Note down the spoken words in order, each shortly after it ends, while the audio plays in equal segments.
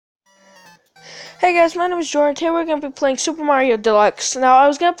Hey guys, my name is Jordan. Today we're going to be playing Super Mario Deluxe. Now, I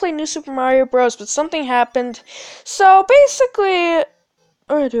was going to play New Super Mario Bros., but something happened. So basically,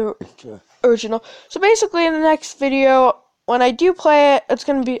 original. So basically, in the next video, when I do play it, it's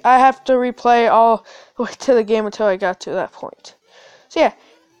going to be, I have to replay all the way to the game until I got to that point. So yeah.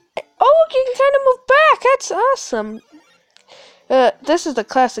 Oh, look, you can kind of move back. That's awesome. This is the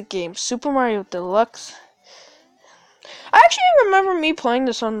classic game, Super Mario Deluxe. I actually remember me playing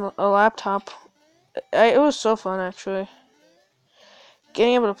this on a laptop. It was so fun, actually.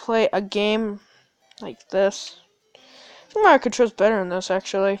 Getting able to play a game like this. I think Mario controls better in this,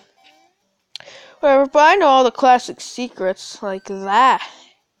 actually. Whatever, but I know all the classic secrets, like that.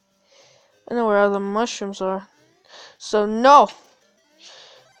 I know where all the mushrooms are. So, no!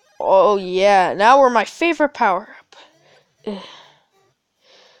 Oh, yeah, now we're my favorite power-up.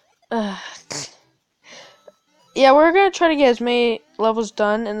 Yeah, we're gonna try to get as many levels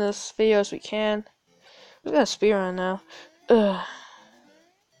done in this video as we can. We're gonna speedrun now.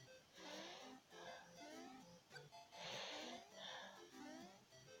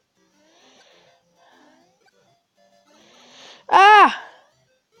 Ah!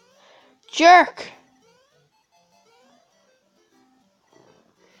 Jerk!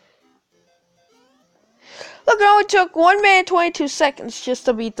 Look, it only took 1 minute 22 seconds just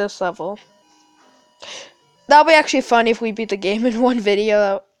to beat this level. That'll be actually fun if we beat the game in one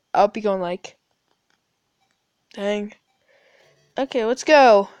video. I'll be going like, dang. Okay, let's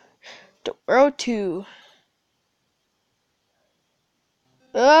go. Row 2.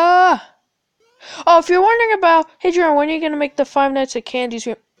 Ah! Oh, if you're wondering about, hey Jerome, when are you gonna make the Five Nights at Candy's?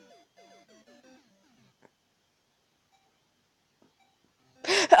 Okay,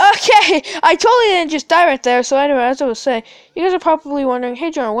 I totally didn't just die right there. So anyway, as I was saying, you guys are probably wondering,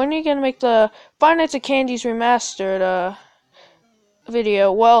 hey Jerome, when are you gonna make the Five Nights at Candy's remastered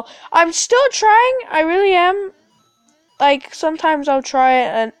video? Well, I'm still trying. I really am. Like, sometimes I'll try it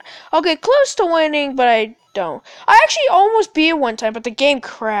and I'll get close to winning, but I don't. I actually almost beat it one time, but the game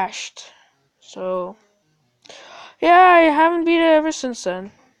crashed. So, yeah, I haven't beat it ever since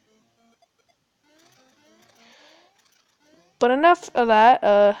then. But enough of that.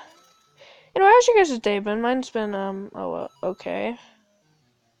 How's your guys' day been? Mine's been, okay.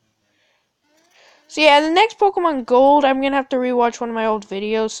 So yeah, the next Pokemon Gold, I'm gonna have to rewatch one of my old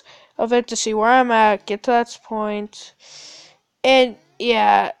videos of it to see where I'm at, get to that point. And,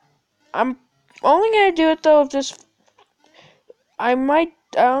 yeah, I'm only gonna do it, though, if this... I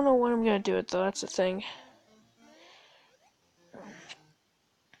don't know when I'm gonna do it, though, that's the thing.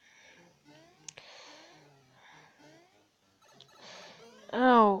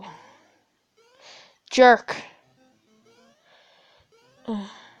 Oh. Jerk.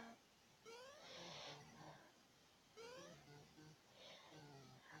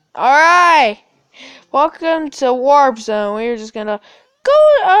 Alright! Welcome to Warp Zone. We're just gonna go,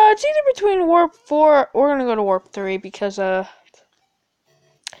 it's either between Warp 4, we're gonna go to Warp 3, because, I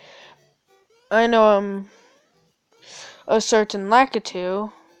know, a certain Lakitu,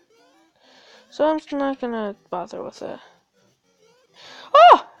 so I'm just not gonna bother with it.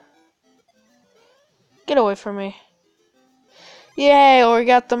 Oh! Get away from me. Yay, we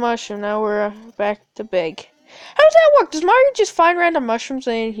got the mushroom. Now we're back to big. How does that work? Does Mario just find random mushrooms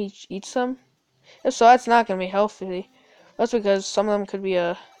and he eats them? If so, that's not gonna be healthy. That's because some of them could be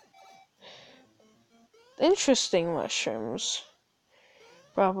interesting mushrooms.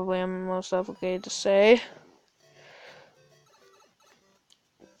 Probably, I'm most obligated to say.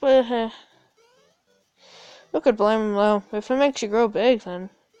 But who could blame him though? If it makes you grow big, then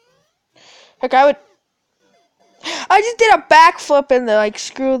heck, I just did a backflip and like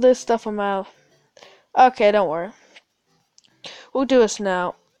screw this stuff I'm out. Okay, don't worry. We'll do this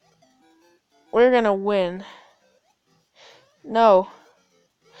now. We're gonna win. No.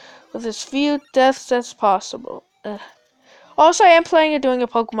 With as few deaths as possible. Also, I am planning on doing a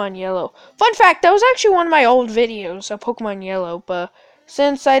Pokemon Yellow. Fun fact, that was actually one of my old videos, of Pokemon Yellow, but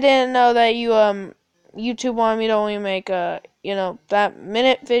since I didn't know that YouTube wanted me to only make, that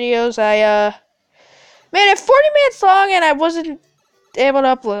minute videos, I, made it 40 minutes long, and I wasn't able to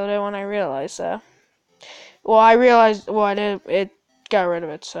upload it when I realized that. Well, it got rid of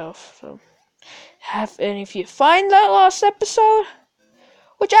itself, so. And if you find that lost episode,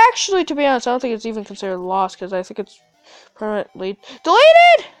 which actually, to be honest, I don't think it's even considered lost, because I think it's permanently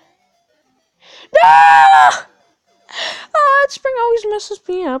deleted! No! That spring always messes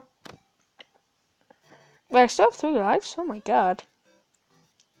me up. But I still have 3 lives? Oh my god.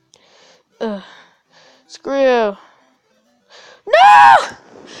 Ugh. Screw you. No!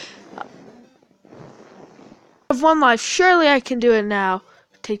 I have 1 life. Surely I can do it now.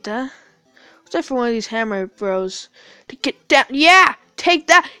 Take that. Except for one of these hammer bros to get down. Yeah, take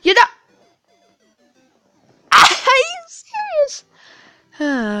that. You know. Are you serious?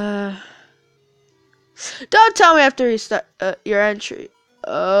 Don't tell me after you start your entry.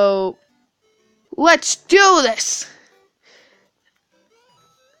 Oh, let's do this.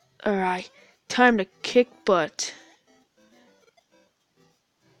 All right, time to kick butt.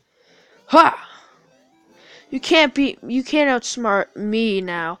 Ha! You can't outsmart me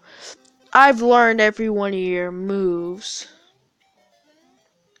now. I've learned every one of your moves.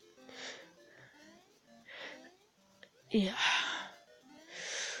 Yeah.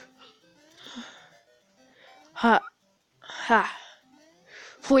 Ha. Ha.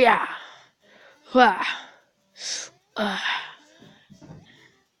 Hoo-yah. Ha.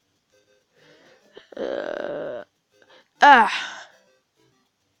 Ah.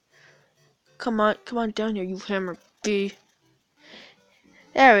 Come on down here, you hammer B.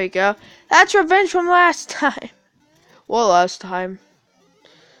 There we go. That's revenge from last time. Well, last time.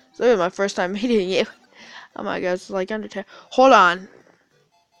 So this is my first time meeting you. Oh my god, it's like Undertale. Hold on.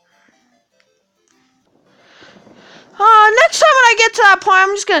 Next time when I get to that point,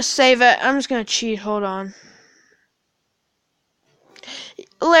 I'm just gonna save it. I'm just gonna cheat. Hold on.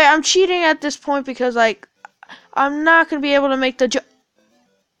 I'm cheating at this point because, like, I'm not gonna be able to make the jump.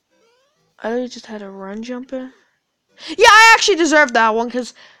 I literally just had a run jump in. Yeah, I actually deserved that one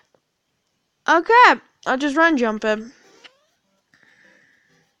because. Okay, I'll just run jump in.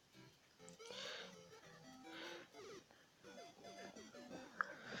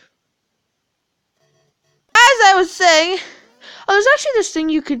 As I was saying, there's actually this thing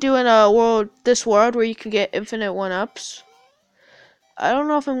you could do in this world where you can get infinite one-ups. I don't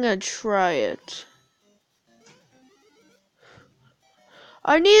know if I'm gonna try it.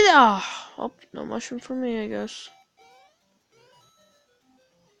 I need oh, no mushroom for me, I guess.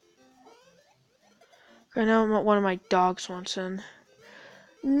 Right now, one of my dogs wants in.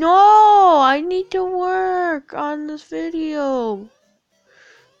 No, I need to work on this video.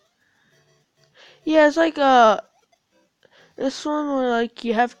 Yeah, it's like this one where like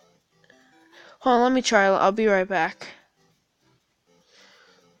you have. Hold on, let me try. I'll be right back.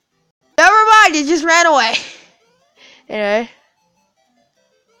 Never mind, it just ran away. Anyway.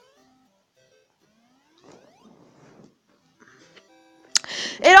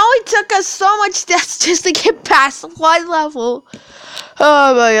 It only took us so much deaths just to get past one level.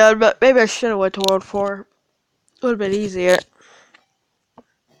 Oh my god, but maybe I should have went to World 4. It would have been easier.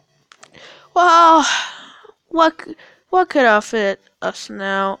 Well, what could outfit us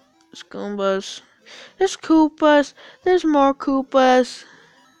now? There's Goombas. There's Koopas. There's more Koopas.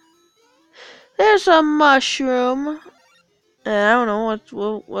 There's a mushroom. And I don't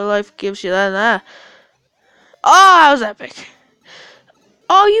know what life gives you that. Oh, that was epic.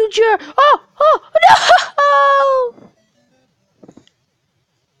 Oh, you jerk. Oh, no!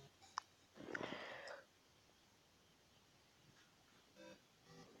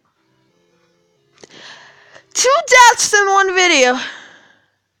 2 deaths in one video.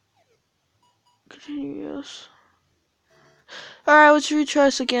 Continuous. Alright, let's retry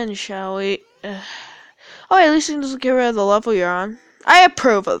this again, shall we? Oh, at least it doesn't get rid of the level you're on. I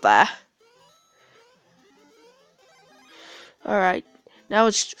approve of that. Alright, now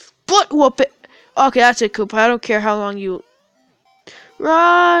it's foot whoop it. Okay, that's it, Koopa. I don't care how long you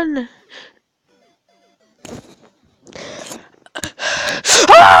run.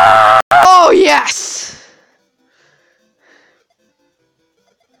 Oh, yes!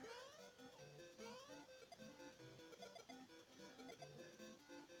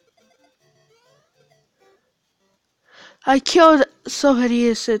 I killed so many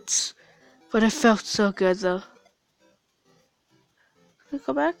innocents, but it felt so good, though. Can we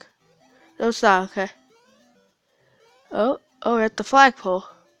go back? No, it's not. Okay. Oh, we're at the flagpole.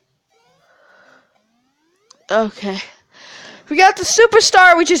 Okay. We got the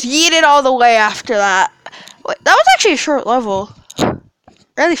superstar, we just yeeted all the way after that. Wait, that was actually a short level.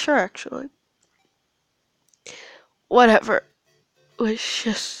 Really short, actually. Whatever. It's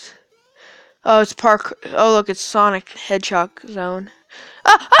just... Oh, it's park... Oh, look, it's Sonic Hedgehog Zone.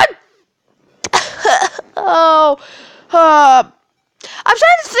 Oh! I'm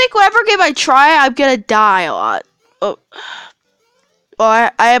starting to think whatever game I try, I'm gonna die a lot. Oh.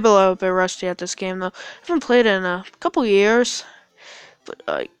 Well, I am a little bit rusty at this game, though. I haven't played it in a couple years. But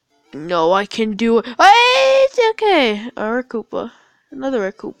I know I can do it. Hey, it's okay. A Red Koopa. Another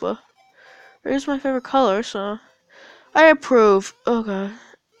Red Koopa. Red is my favorite color, so I approve. Oh god.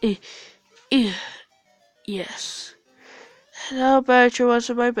 Yes. And how bad you was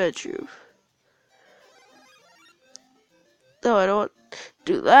in my bedroom. No, I don't want to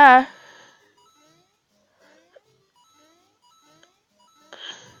do that.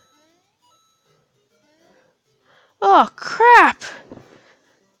 Oh, crap.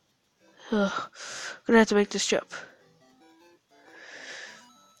 Ugh. Gonna have to make this jump.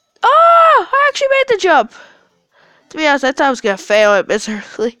 Oh, I actually made the jump. To be honest, I thought I was gonna fail it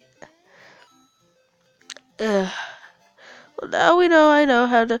miserably. Well, now I know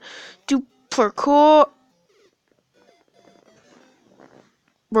how to do parkour.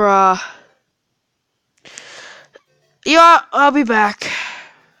 Bruh. Yeah, I'll be back.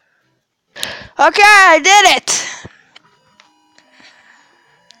 Okay, I did it.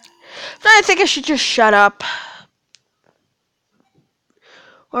 I think I should just shut up.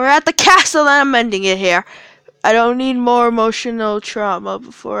 We're at the castle and I'm ending it here. I don't need more emotional trauma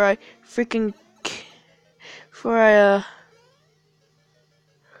before I freaking... Before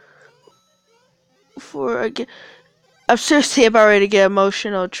I get... I'm seriously about ready to get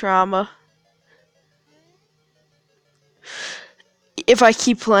emotional trauma. If I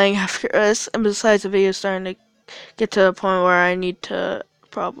keep playing after this, and besides the video is starting to get to a point where I need to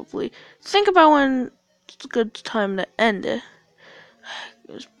probably think about when it's a good time to end it.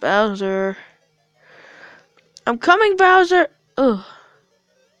 There's Bowser. I'm coming, Bowser. Ugh.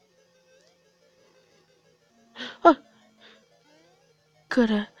 Oh.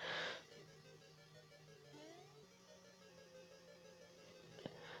 Coulda.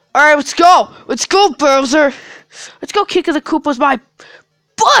 Alright, let's go! Let's go, Bowser! Let's go kick the Koopas my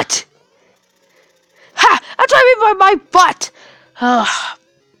butt! Ha! That's what I mean by my butt! Ugh.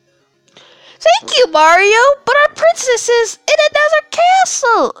 Thank you, Mario! But our princess is in another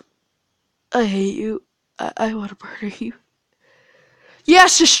castle! I hate you. I want to murder you.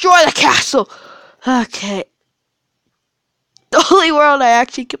 Yes, destroy the castle! Okay. The only world I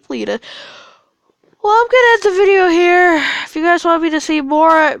actually completed. Well, I'm gonna end the video here. If you guys want me to see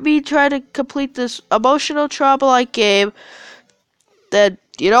more me try to complete this emotional trauma-like game, then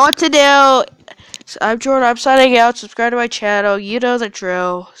you know what to do. So I'm Jordan. I'm signing out. Subscribe to my channel. You know the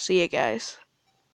drill. See you guys.